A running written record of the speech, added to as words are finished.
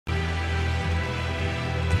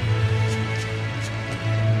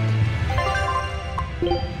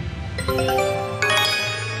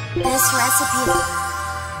This recipe...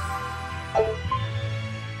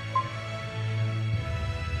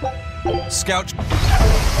 Scout...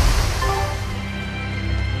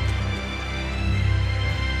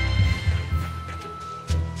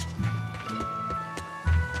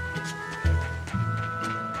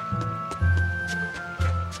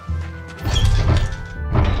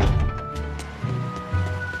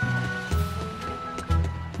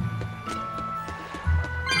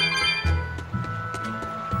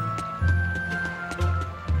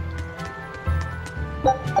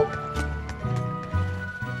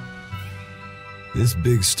 This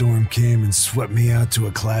big storm came and swept me out to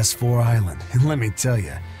a Class 4 island, and let me tell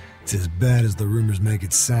you, it's as bad as the rumors make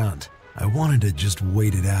it sound. I wanted to just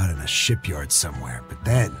wait it out in a shipyard somewhere, but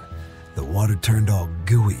then the water turned all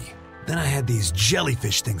gooey. Then I had these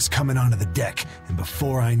jellyfish things coming onto the deck, and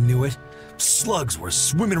before I knew it, slugs were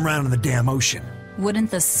swimming around in the damn ocean.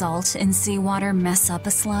 Wouldn't the salt in seawater mess up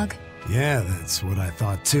a slug? Yeah, that's what I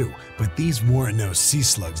thought too, but these weren't no sea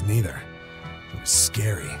slugs neither. It was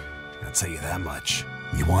scary. I'll tell you that much.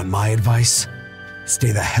 You want my advice?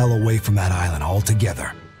 Stay the hell away from that island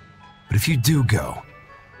altogether. But if you do go,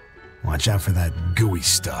 watch out for that gooey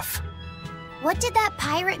stuff. What did that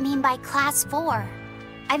pirate mean by Class 4?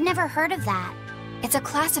 I've never heard of that. It's a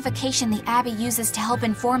classification the Abbey uses to help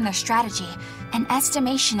inform their strategy, an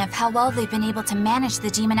estimation of how well they've been able to manage the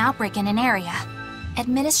demon outbreak in an area.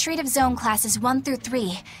 Administrative Zone Classes 1 through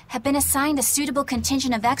 3 have been assigned a suitable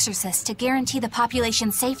contingent of exorcists to guarantee the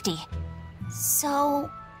population's safety. So,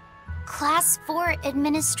 Class 4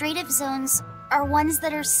 administrative zones are ones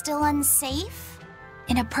that are still unsafe?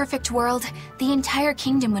 In a perfect world, the entire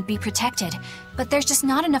kingdom would be protected, but there's just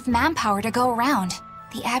not enough manpower to go around.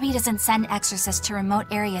 The Abbey doesn't send exorcists to remote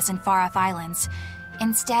areas and far-off islands.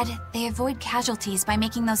 Instead, they avoid casualties by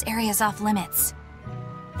making those areas off-limits.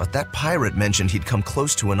 But that pirate mentioned he'd come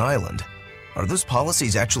close to an island. Are those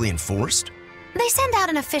policies actually enforced? They send out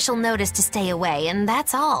an official notice to stay away, and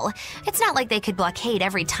that's all. It's not like they could blockade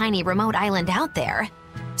every tiny remote island out there.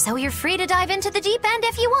 So you're free to dive into the deep end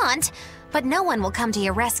if you want, but no one will come to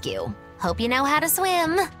your rescue. Hope you know how to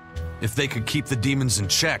swim. If they could keep the demons in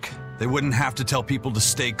check, they wouldn't have to tell people to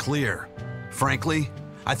stay clear. Frankly,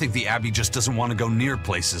 I think the Abbey just doesn't want to go near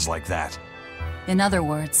places like that. In other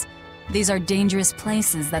words, these are dangerous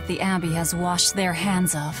places that the Abbey has washed their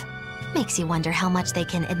hands of. Makes you wonder how much they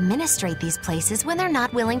can administrate these places when they're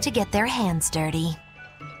not willing to get their hands dirty.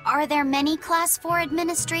 Are there many Class 4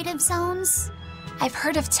 administrative zones? I've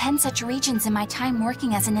heard of 10 such regions in my time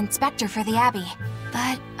working as an inspector for the Abbey,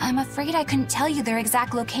 but I'm afraid I couldn't tell you their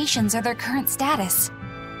exact locations or their current status.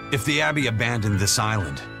 If the Abbey abandoned this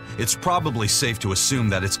island, it's probably safe to assume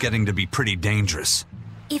that it's getting to be pretty dangerous.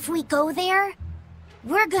 If we go there,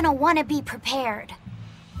 we're gonna want to be prepared.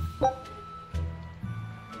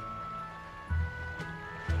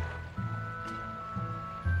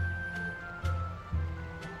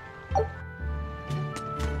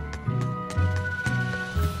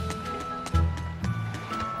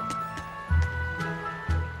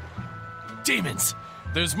 Demons!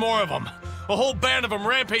 There's more of them! A whole band of them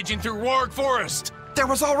rampaging through Warg Forest! There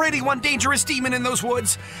was already one dangerous demon in those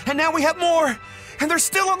woods, and now we have more! And they're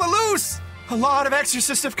still on the loose! A lot of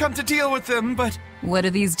exorcists have come to deal with them, but... What do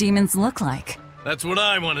these demons look like? That's what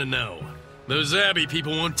I want to know. Those Abbey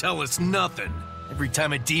people won't tell us nothing. Every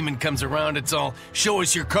time a demon comes around, it's all, show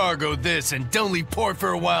us your cargo this, and don't leave port for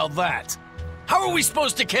a while that. How are we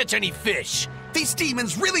supposed to catch any fish? These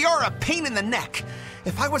demons really are a pain in the neck.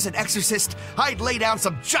 If I was an exorcist, I'd lay down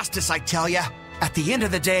some justice, I tell ya. At the end of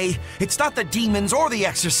the day, it's not the demons or the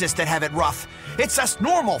exorcists that have it rough. It's us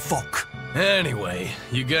normal folk. Anyway,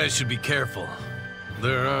 you guys should be careful.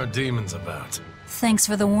 There are demons about. Thanks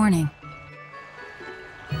for the warning.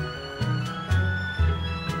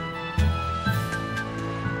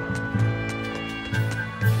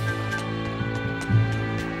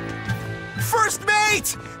 First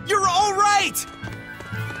mate! You're all right!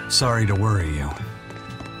 Sorry to worry you.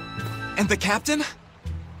 And the captain?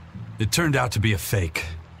 It turned out to be a fake.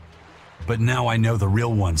 But now I know the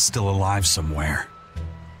real one's still alive somewhere.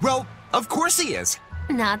 Well, of course he is.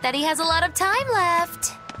 Not that he has a lot of time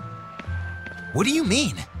left. What do you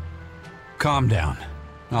mean? Calm down.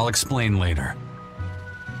 I'll explain later.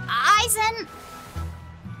 Aizen!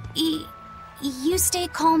 You stay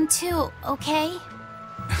calm too, okay?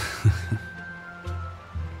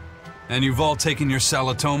 And you've all taken your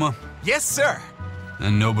Salatoma? Yes, sir.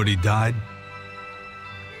 And nobody died?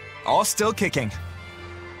 All still kicking.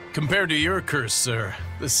 Compared to your curse, sir,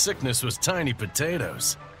 this sickness was tiny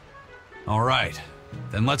potatoes. All right.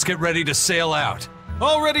 Then let's get ready to sail out.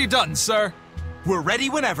 Already done, sir. We're ready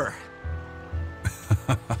whenever.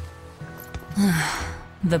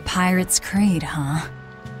 The Pirate's Creed, huh?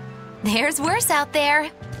 There's worse out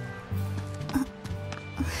there.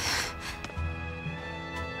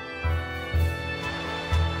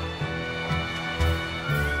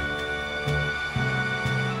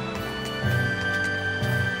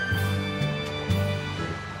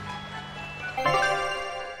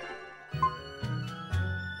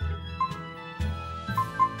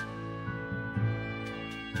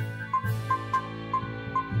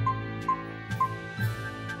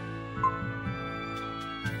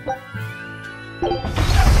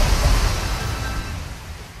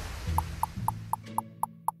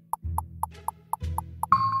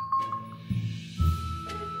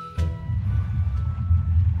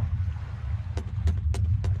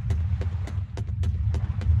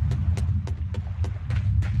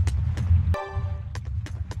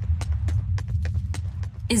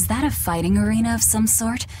 Is that a fighting arena of some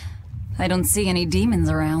sort? I don't see any demons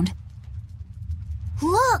around.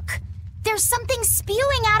 Look! There's something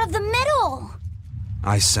spewing out of the middle!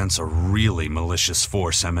 I sense a really malicious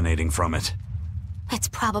force emanating from it. It's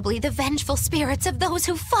probably the vengeful spirits of those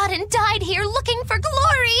who fought and died here looking for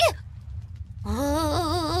glory!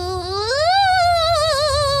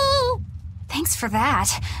 Thanks for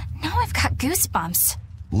that. Now I've got goosebumps.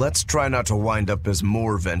 Let's try not to wind up as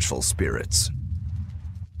more vengeful spirits.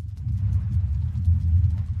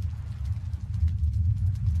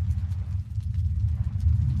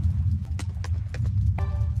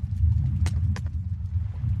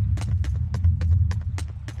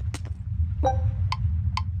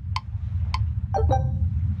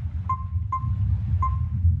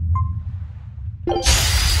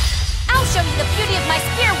 I'll show you the beauty of my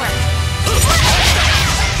spear work!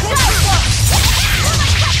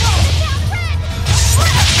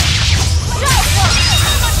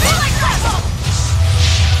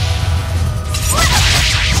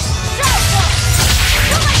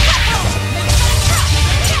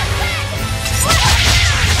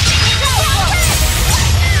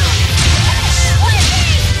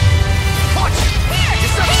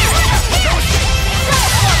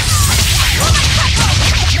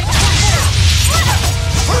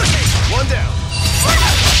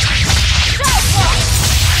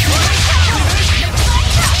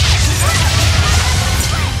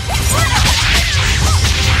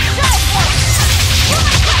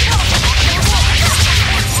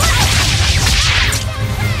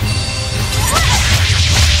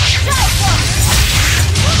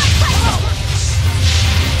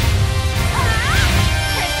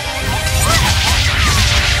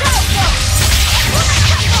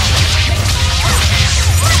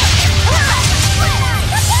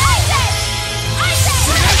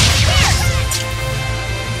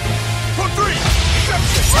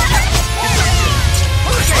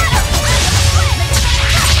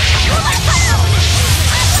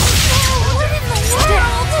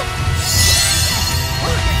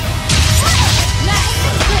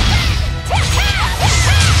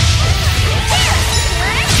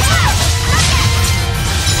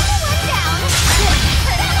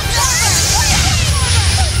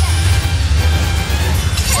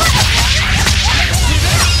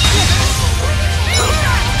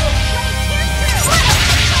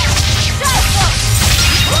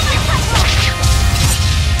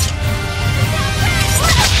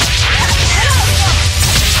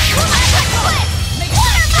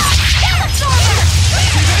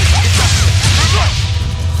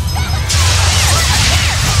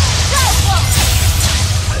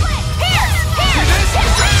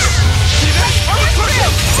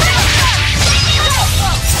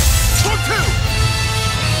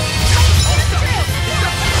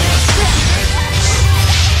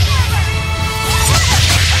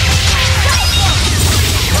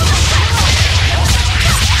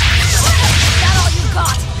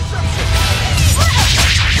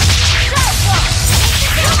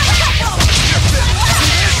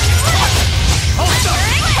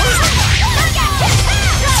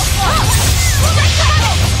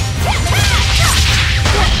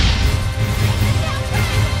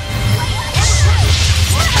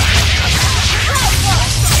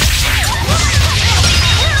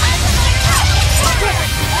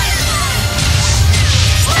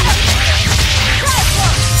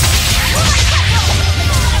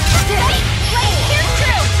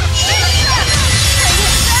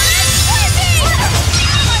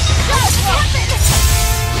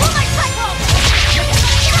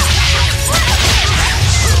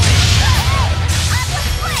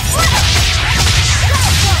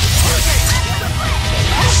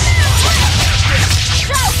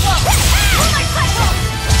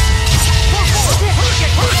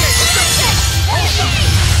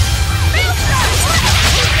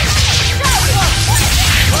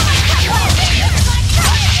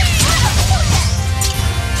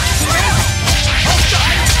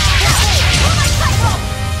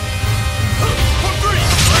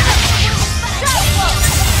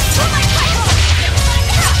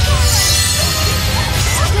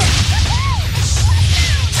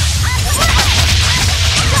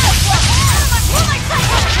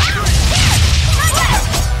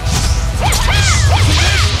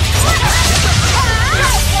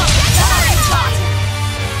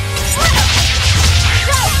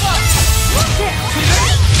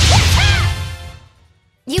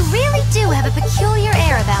 peculiar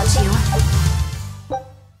air about you.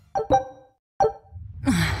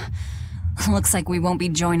 Looks like we won't be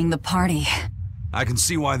joining the party. I can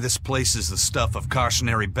see why this place is the stuff of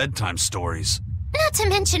cautionary bedtime stories. Not to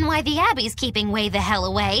mention why the Abbey's keeping way the hell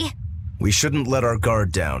away. We shouldn't let our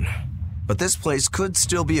guard down. But this place could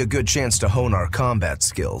still be a good chance to hone our combat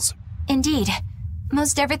skills. Indeed.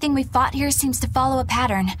 Most everything we fought here seems to follow a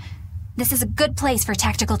pattern. This is a good place for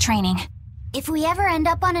tactical training. If we ever end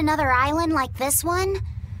up on another island like this one,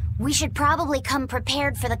 we should probably come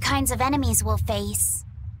prepared for the kinds of enemies we'll face.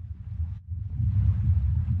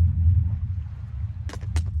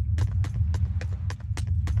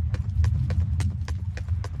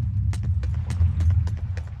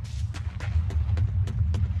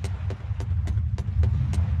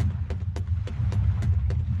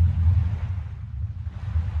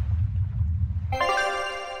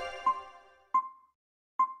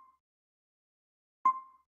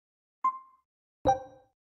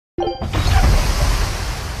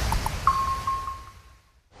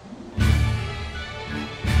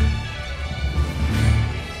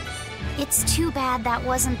 It's too bad that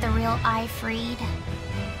wasn't the real Ifreed.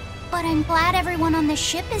 But I'm glad everyone on the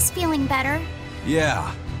ship is feeling better.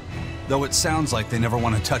 Yeah. Though it sounds like they never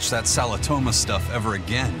want to touch that Salatoma stuff ever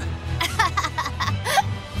again.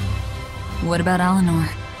 What about Eleanor?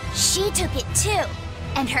 She took it too,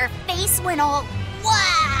 and her face went all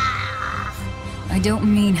wow. I don't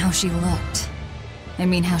mean how she looked. I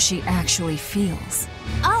mean how she actually feels.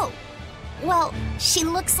 Oh, well, she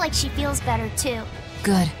looks like she feels better too.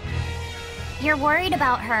 Good. You're worried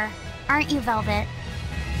about her, aren't you, Velvet?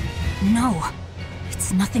 No,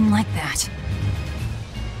 it's nothing like that.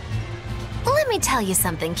 Let me tell you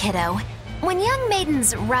something, kiddo. When young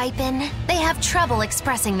maidens ripen, they have trouble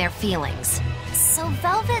expressing their feelings. So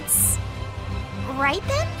Velvet's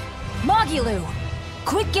ripen? Mogulu!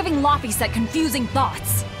 Quit giving Loppy set confusing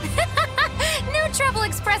thoughts! No trouble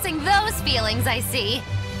expressing those feelings, I see.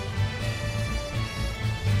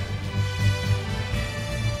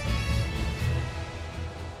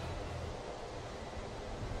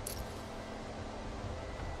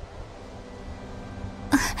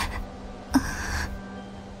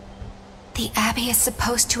 The Abbey is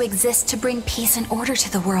supposed to exist to bring peace and order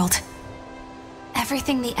to the world.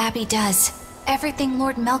 Everything the Abbey does, everything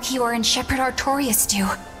Lord Melchior and Shepherd Artorias do,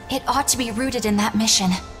 it ought to be rooted in that mission.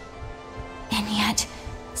 And yet,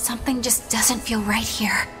 something just doesn't feel right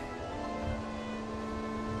here.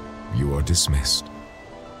 You are dismissed.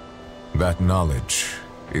 That knowledge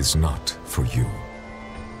is not for you.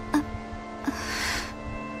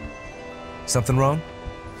 Something wrong?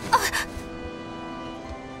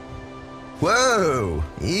 Whoa!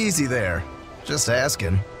 Easy there. Just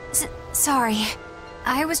asking. Sorry.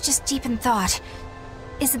 I was just deep in thought.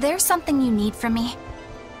 Is there something you need from me?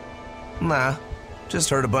 Nah. Just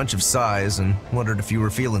heard a bunch of sighs and wondered if you were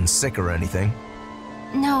feeling sick or anything.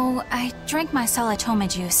 No, I drank my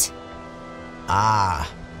Salatoma juice.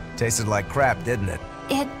 Ah. Tasted like crap, didn't it?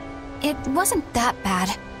 It wasn't that bad.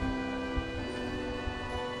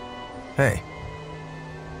 Hey.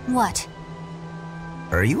 What?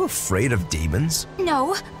 Are you afraid of demons?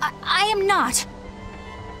 No, I am not.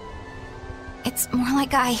 It's more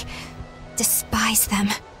like I despise them.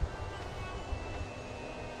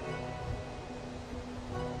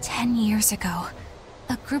 10 years ago,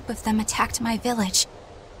 a group of them attacked my village.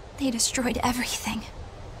 They destroyed everything.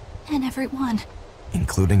 And everyone.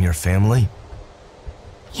 Including your family?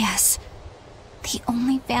 Yes. The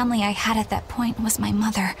only family I had at that point was my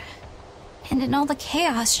mother. And in all the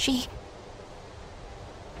chaos, she...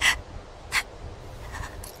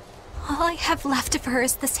 All I have left of her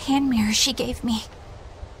is this hand mirror she gave me.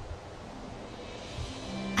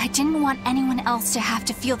 I didn't want anyone else to have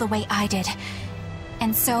to feel the way I did.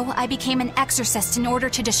 And so I became an exorcist in order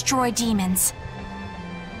to destroy demons.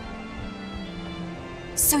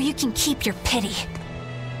 So you can keep your pity.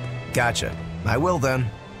 Gotcha. I will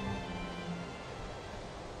then.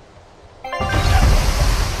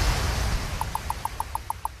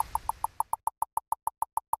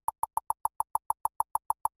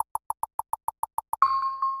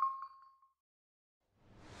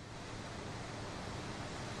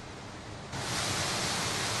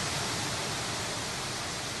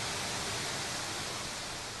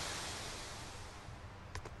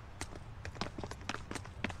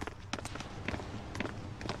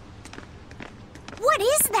 What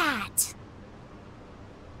is that?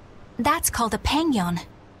 That's called a pangyon,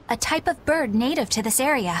 a type of bird native to this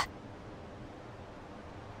area.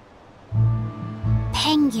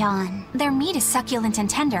 Pangyon. Their meat is succulent and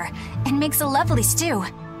tender, and makes a lovely stew.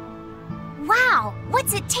 Wow,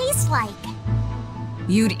 what's it taste like?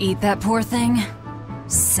 You'd eat that poor thing?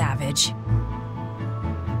 Savage.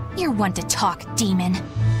 You're one to talk, demon.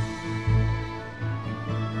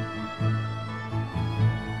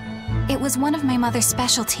 It was one of my mother's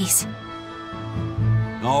specialties.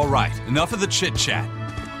 All right, enough of the chit-chat.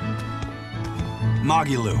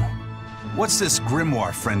 Magilu, what's this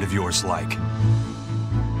grimoire friend of yours like?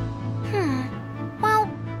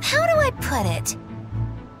 Well, how do I put it?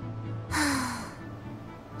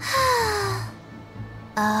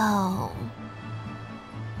 Oh.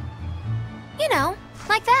 You know,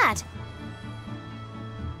 like that.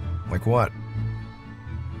 Like what?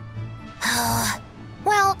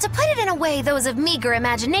 Well, to put it in a way those of meager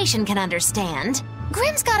imagination can understand,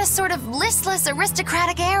 Grimm's got a sort of listless,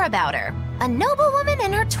 aristocratic air about her. A noble woman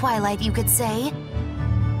in her twilight, you could say.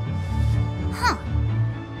 Huh.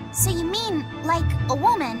 So you mean like a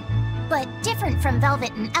woman, but different from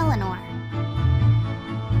Velvet and Eleanor.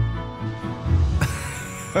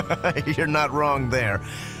 You're not wrong there.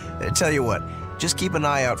 Tell you what, just keep an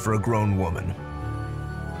eye out for a grown woman.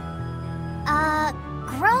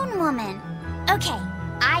 Grown woman. Okay,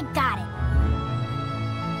 I got it.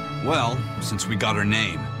 Well, since we got her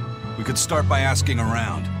name, we could start by asking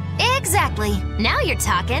around. Exactly. Now you're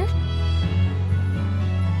talking.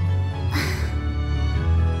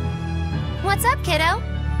 What's up, kiddo?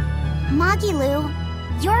 Magilu,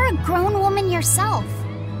 you're a grown woman yourself.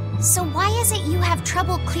 So why is it you have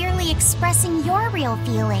trouble clearly expressing your real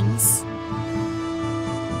feelings?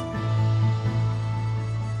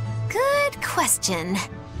 Good question.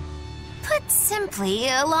 Put simply,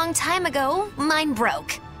 a long time ago, mine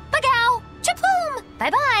broke. Bagow! Chapoom!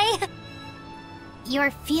 Bye-bye!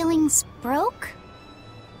 Your feelings broke?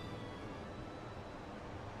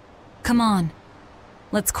 Come on.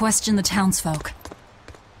 Let's question the townsfolk.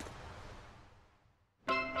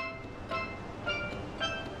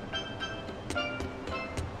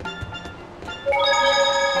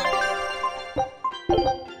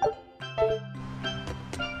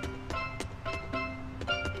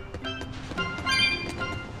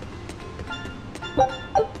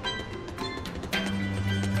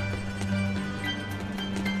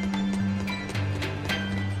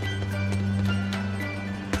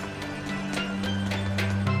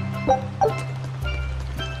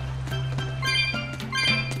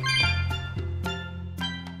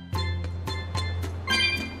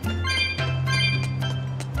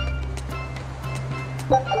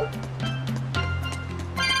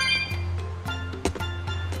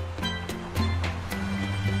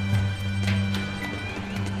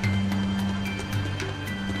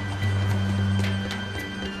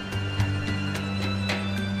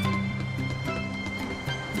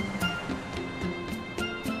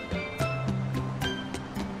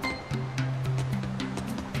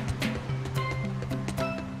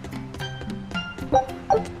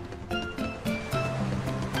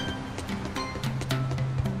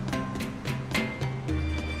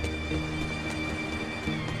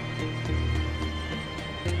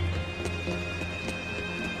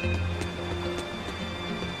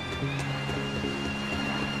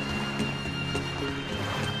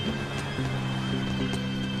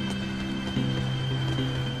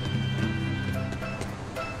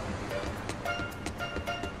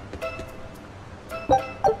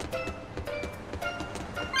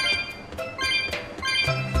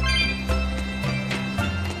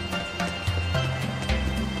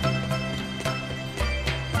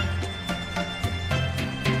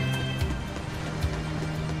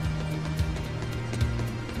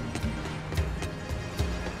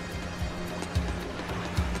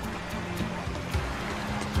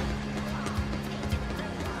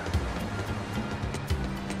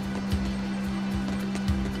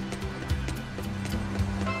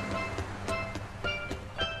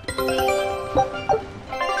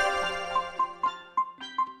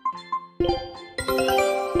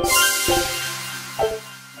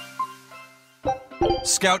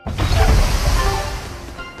 Scout. Come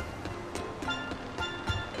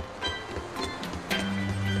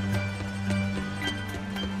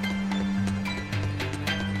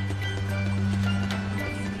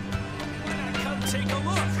take a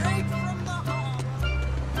look. Straight from the hall.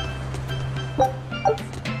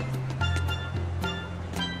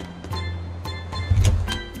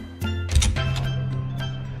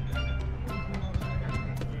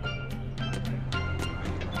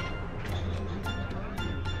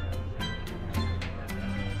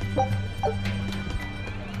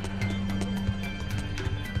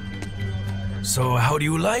 So how do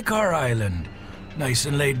you like our island? Nice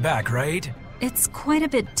and laid back, right? It's quite a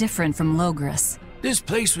bit different from Logris. This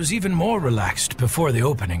place was even more relaxed before the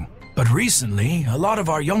opening. But recently, a lot of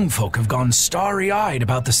our young folk have gone starry-eyed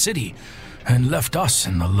about the city and left us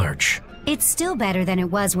in the lurch. It's still better than it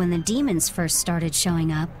was when the demons first started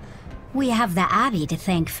showing up. We have the Abbey to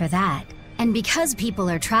thank for that. And because people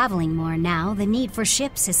are traveling more now, the need for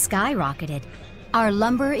ships has skyrocketed. Our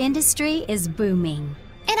lumber industry is booming.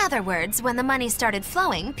 In other words, when the money started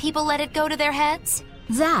flowing, people let it go to their heads?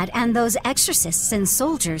 That and those exorcists and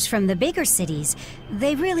soldiers from the bigger cities,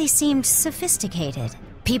 they really seemed sophisticated.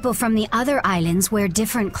 People from the other islands wear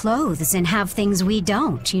different clothes and have things we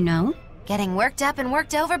don't, you know? Getting worked up and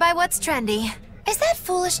worked over by what's trendy. Is that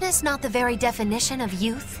foolishness not the very definition of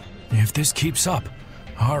youth? If this keeps up,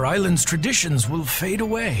 our island's traditions will fade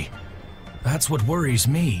away. That's what worries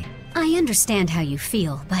me. I understand how you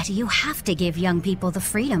feel, but you have to give young people the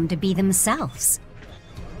freedom to be themselves.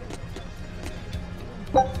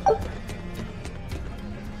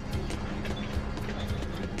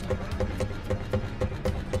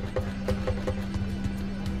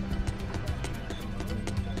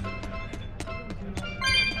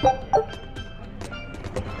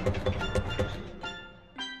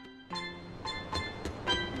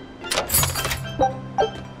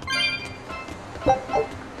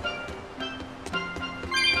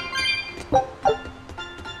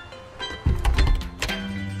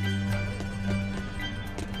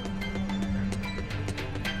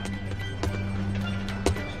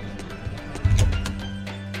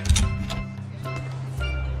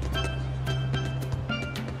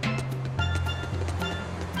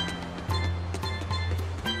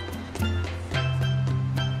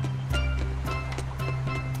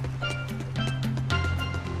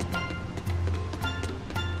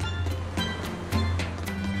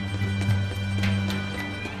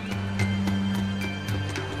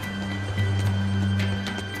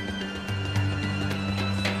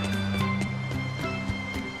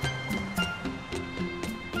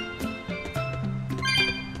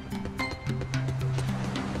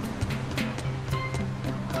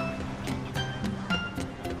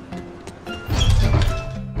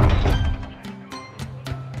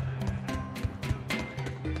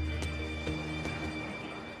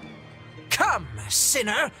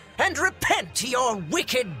 Sinner, and repent your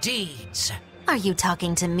wicked deeds. Are you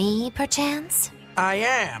talking to me, perchance? I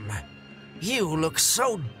am. You look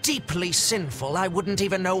so deeply sinful, I wouldn't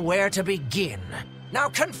even know where to begin. Now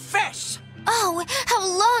confess! Oh, how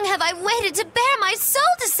long have I waited to bare my soul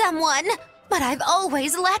to someone? But I've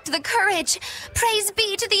always lacked the courage. Praise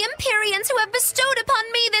be to the Empyreans who have bestowed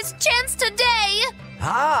upon me this chance today.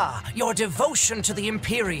 Ah, your devotion to the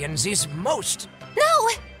Empyreans is most... No!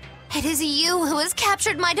 It is you who has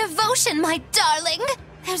captured my devotion, my darling!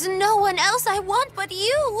 There's no one else I want but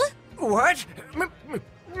you! What?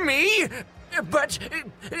 Me? But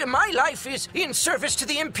my life is in service to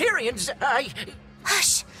the Empyreans.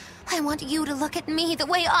 Hush! I want you to look at me the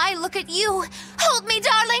way I look at you! Hold me,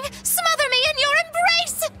 darling! Smother me in your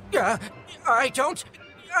embrace! I don't...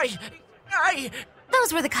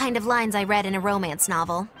 Those were the kind of lines I read in a romance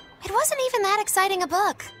novel. It wasn't even that exciting a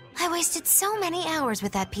book. I wasted so many hours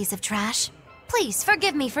with that piece of trash. Please,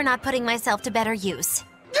 forgive me for not putting myself to better use.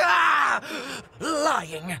 Ah!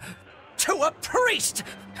 Lying! To a priest!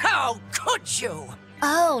 How could you?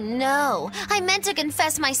 Oh, no. I meant to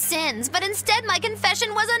confess my sins, but instead my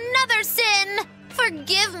confession was another sin!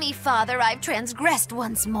 Forgive me, Father, I've transgressed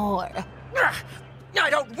once more. I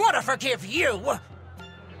don't want to forgive you!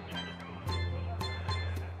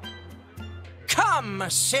 Come,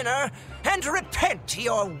 sinner, and repent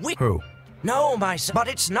your Who? No, my son, but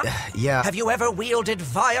it's not... Yeah. Have you ever wielded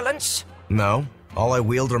violence? No. All I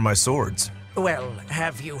wield are my swords. Well,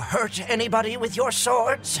 have you hurt anybody with your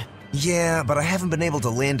swords? Yeah, but I haven't been able to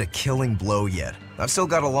land a killing blow yet. I've still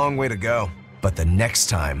got a long way to go. But the next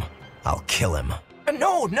time, I'll kill him.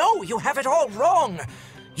 No, you have it all wrong.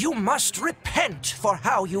 You must repent for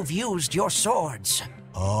how you've used your swords.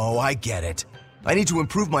 Oh, I get it. I need to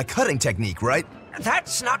improve my cutting technique, right?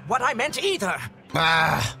 That's not what I meant either.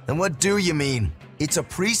 Ah, then what do you mean? It's a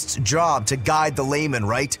priest's job to guide the layman,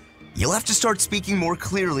 right? You'll have to start speaking more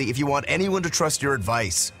clearly if you want anyone to trust your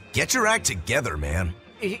advice. Get your act together, man.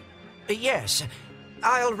 Yes,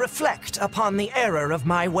 I'll reflect upon the error of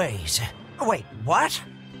my ways. Wait, what?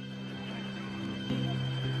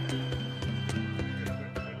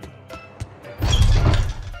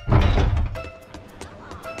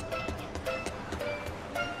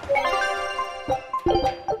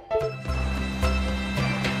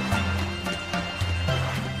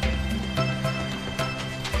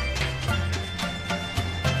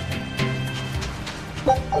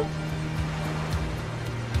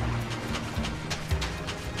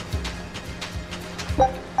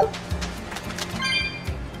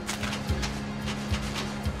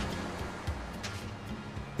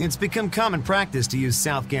 It's become common practice to use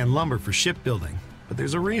Southgan lumber for shipbuilding, but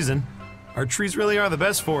there's a reason. Our trees really are the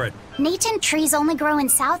best for it. Natant trees only grow in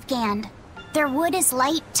Southgand. Their wood is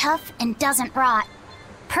light, tough, and doesn't rot.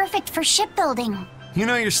 Perfect for shipbuilding. You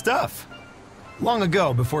know your stuff. Long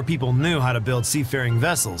ago, before people knew how to build seafaring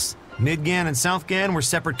vessels, Midgan and Southgan were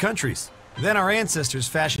separate countries. Then our ancestors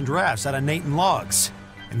fashioned rafts out of Natant logs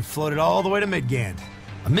and floated all the way to Midgand.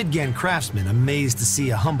 A Midgand craftsman, amazed to see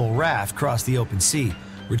a humble raft cross the open sea,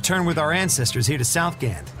 returned with our ancestors here to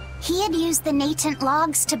Southgand. He had used the Natant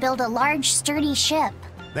logs to build a large, sturdy ship.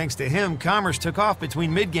 Thanks to him, commerce took off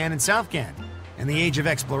between Midgand and Southgand, and the Age of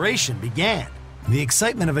Exploration began. The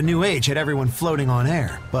excitement of a new age had everyone floating on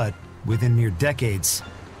air, but within mere decades,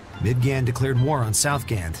 Midgand declared war on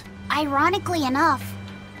Southgand. Ironically enough,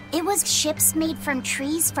 it was ships made from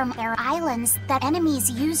trees from their islands that enemies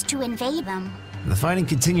used to invade them. The fighting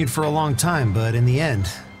continued for a long time, but in the end,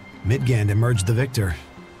 Midgand emerged the victor.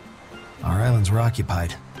 Our islands were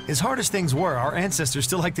occupied. As hard as things were, our ancestors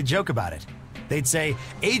still liked to joke about it. They'd say,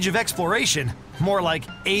 Age of Exploration, more like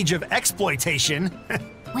Age of Exploitation.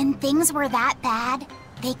 When things were that bad,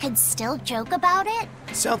 they could still joke about it?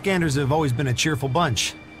 Southganders have always been a cheerful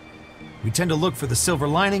bunch. We tend to look for the silver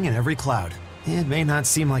lining in every cloud. It may not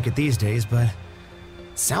seem like it these days, but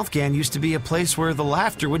Southgand used to be a place where the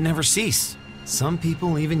laughter would never cease. Some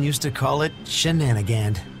people even used to call it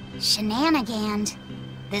Shenanigand. Shenanigand.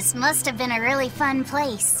 This must have been a really fun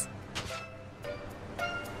place.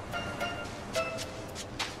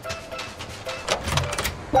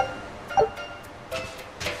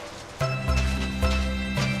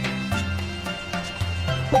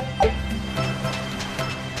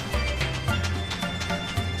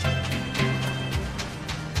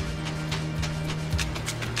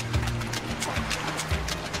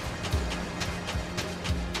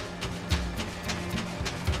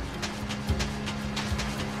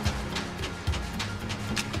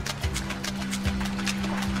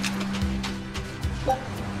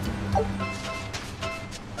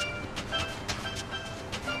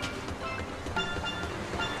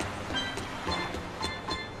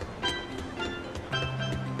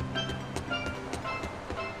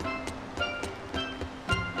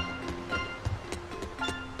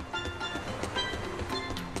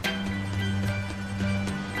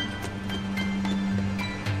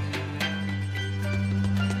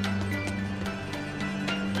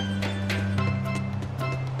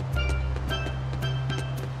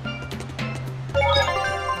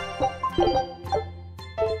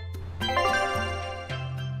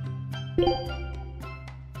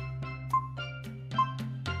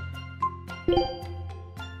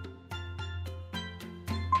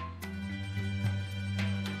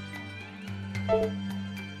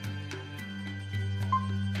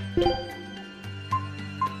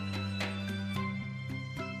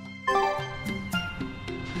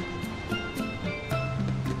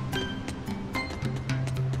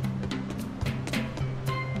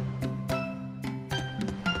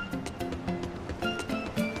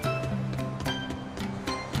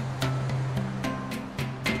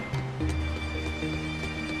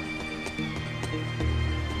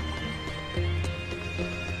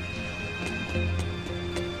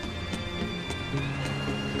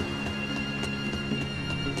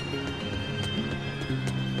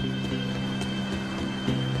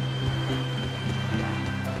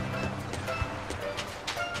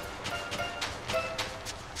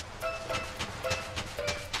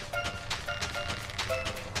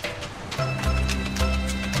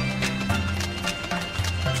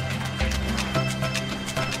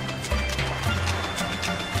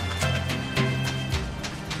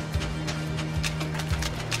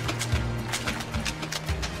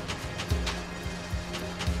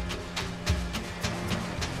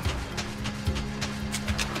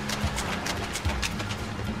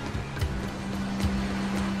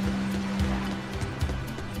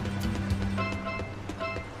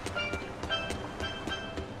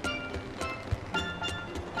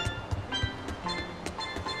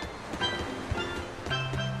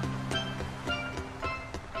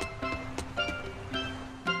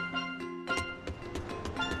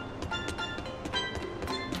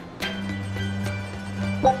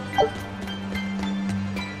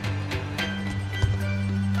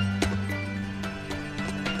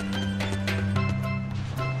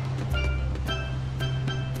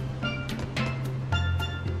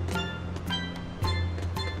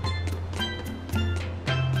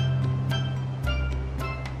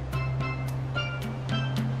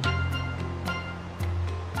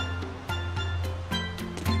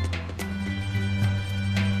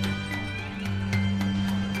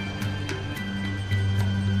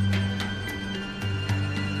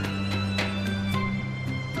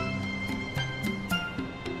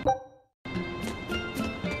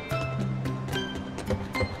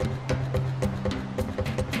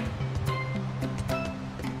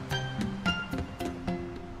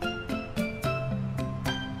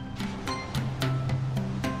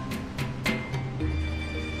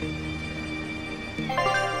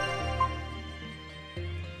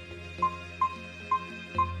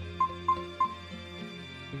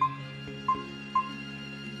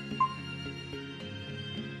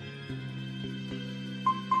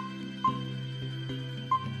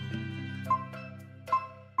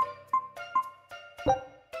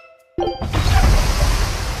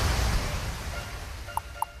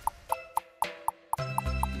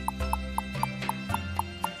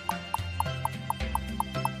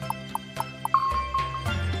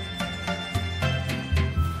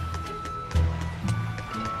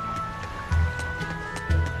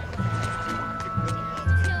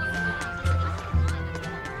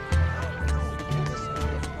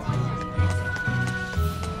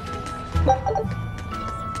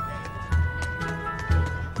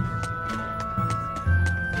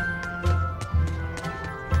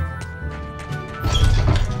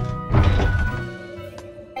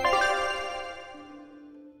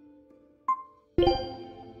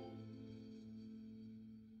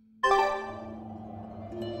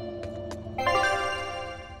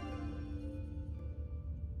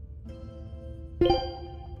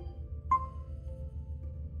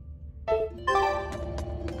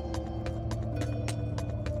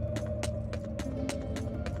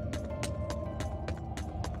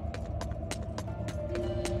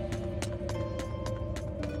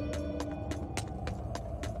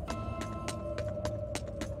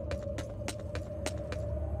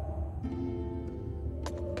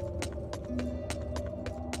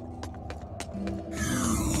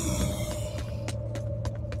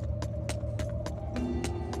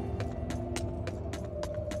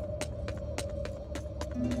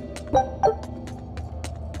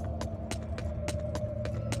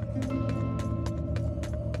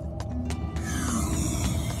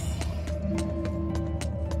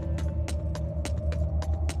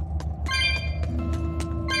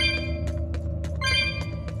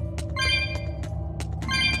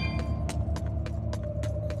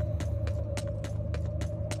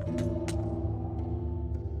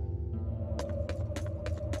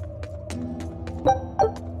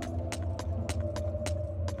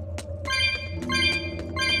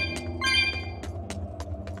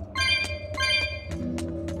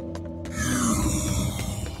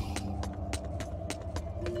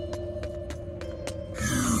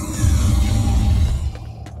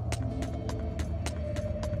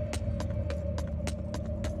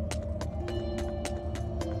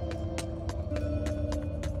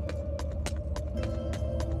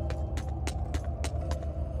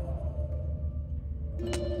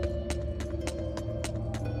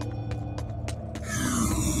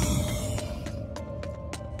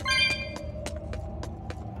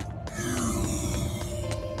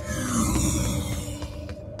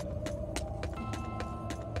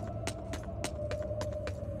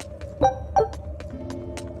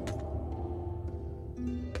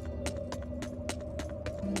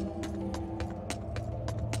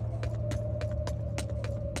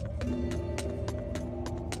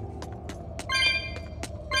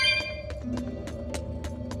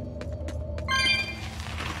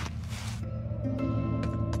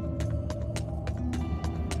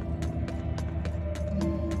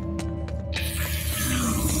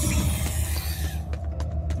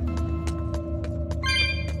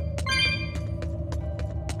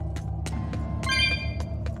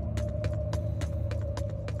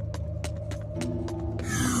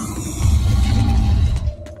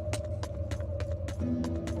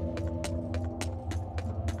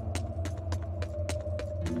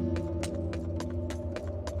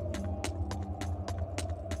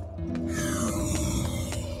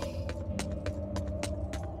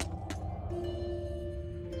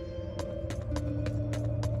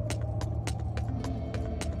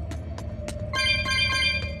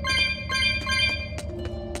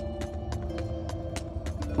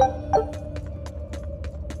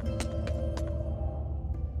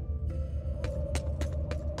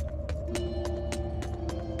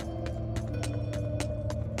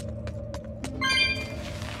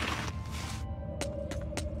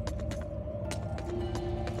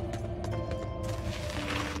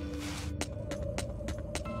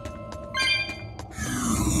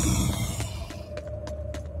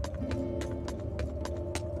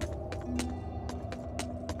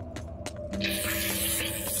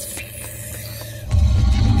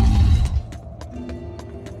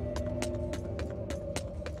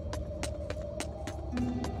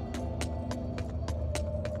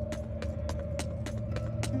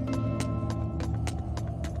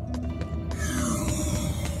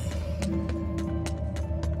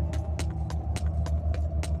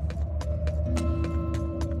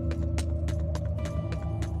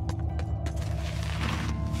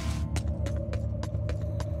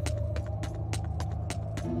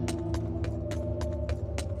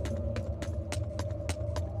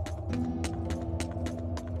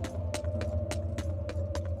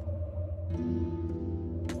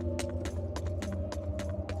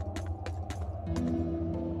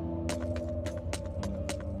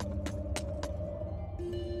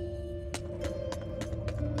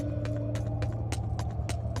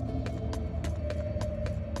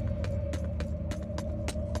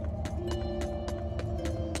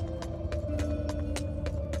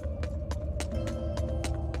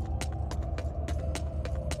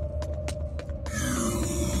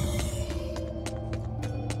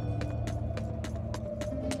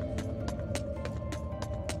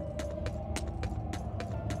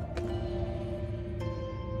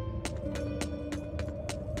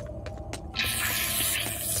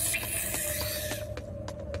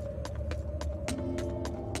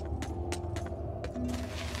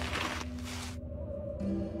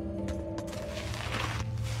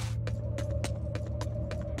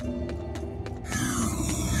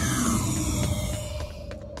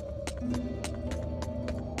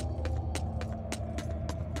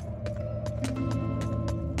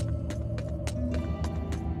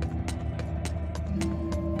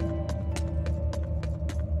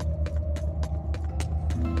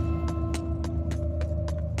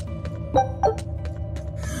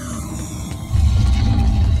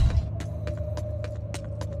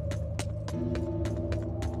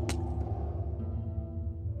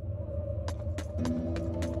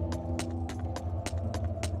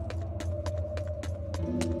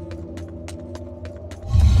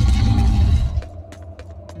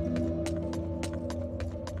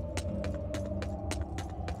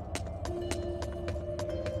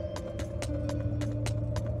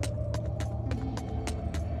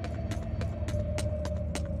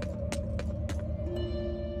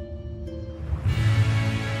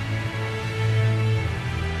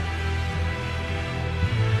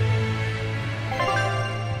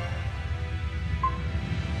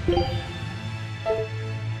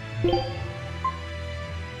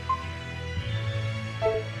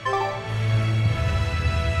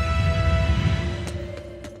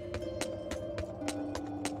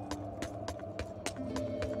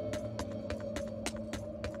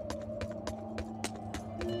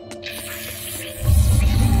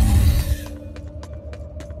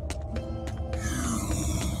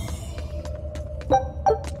 Bye.